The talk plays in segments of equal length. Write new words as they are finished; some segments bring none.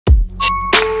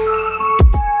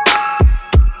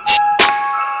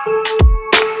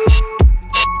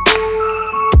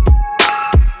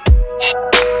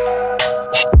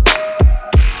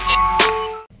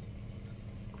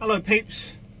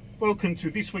peeps, welcome to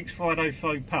this week's Friday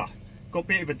Faux Pas. Got a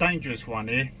bit of a dangerous one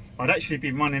here. I'd actually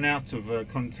been running out of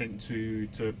content to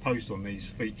post on these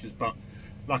features, but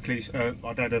luckily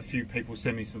I'd had a few people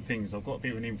send me some things. I've got a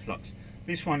bit of an influx.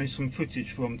 This one is some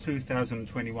footage from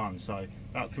 2021, so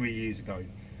about 3 years ago.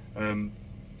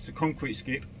 It's a concrete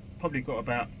skip, probably got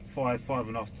about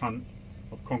 5.5 tonne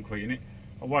of concrete in it.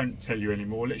 I won't tell you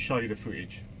anymore, let's show you the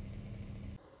footage.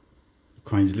 The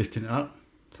crane's lifting it up,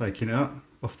 taking it up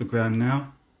off the ground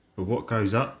now, but what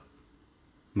goes up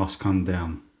must come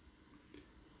down.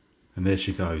 And there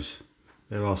she goes.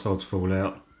 Their arseholes fall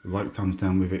out, the rope comes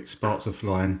down with it, sparks are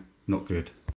flying, not good.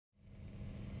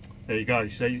 There you go.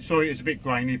 So, sorry it's a bit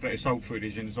grainy, but it's old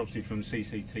footage and it's obviously from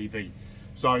CCTV.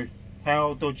 So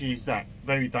how dodgy is that?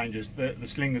 Very dangerous. The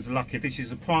slingers are lucky. This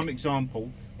is a prime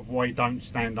example of why you don't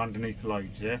stand underneath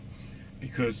loads, yeah?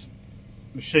 Because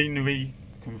machinery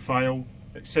can fail,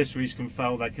 accessories can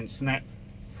fail, they can snap,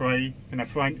 fray,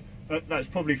 that's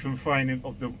probably from fraying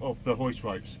of the hoist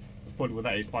ropes. That's probably what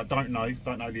that is, but I don't know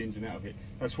the ins and outs of it.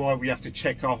 That's why we have to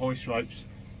check our hoist ropes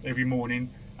every morning,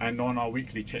 and on our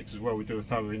weekly checks as well, we do a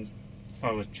thorough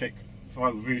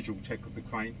visual check of the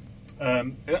crane.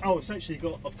 Oh, it's actually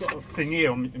I've got a thing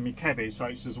here in my cabin, so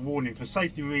it says a warning: for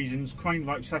safety reasons, crane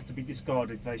ropes have to be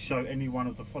discarded if they show any one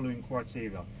of the following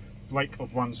criteria: break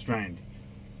of one strand.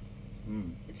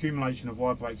 Accumulation of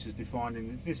wire breaks is defined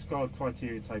in the discard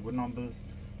criteria table. Number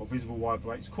of visible wire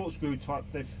breaks, corkscrew type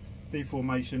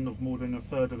deformation of more than a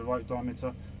third of the rope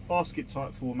diameter, basket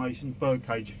type formation,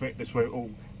 birdcage effect, that's where it all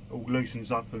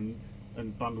loosens up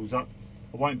and bundles up.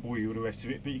 I won't bore you with the rest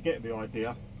of it, but you get the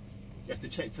idea. You have to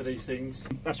check for these things.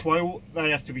 That's why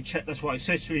they have to be checked. That's why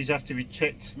accessories have to be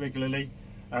checked regularly,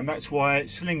 and that's why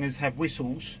slingers have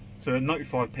whistles to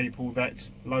notify people that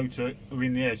loads are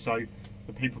in the air, so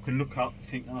the people can look up and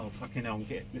think, oh fucking hell,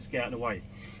 let's get out of the way,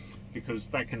 because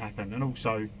that can happen. And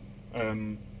also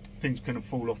things can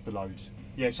fall off the loads.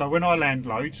 Yeah, so when I land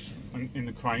loads in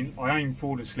the crane, I aim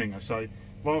for the slinger. So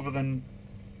rather than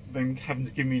them having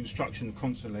to give me instruction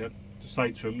constantly, I just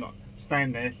say to them, look,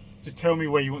 stand there, just tell me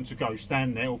where you want to go,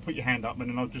 stand there, or put your hand up, and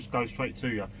then I'll just go straight to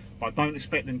you. But I don't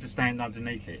expect them to stand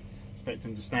underneath it. I expect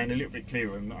them to stand a little bit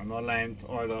clearer, and I land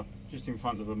either just in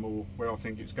front of them or where I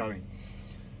think it's going.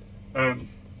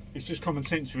 It's just common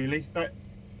sense, really.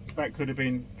 That could have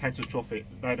been catastrophic.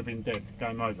 They'd have been dead.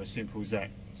 Game over. Simple as that.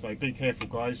 So be careful,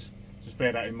 guys. Just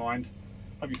bear that in mind.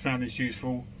 Hope you found this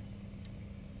useful.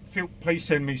 Please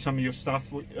send me some of your stuff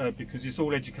because it's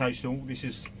all educational. This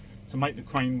is to make the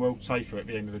crane world safer at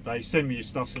the end of the day. Send me your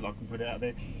stuff so that I can put it out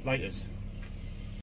there. Laters.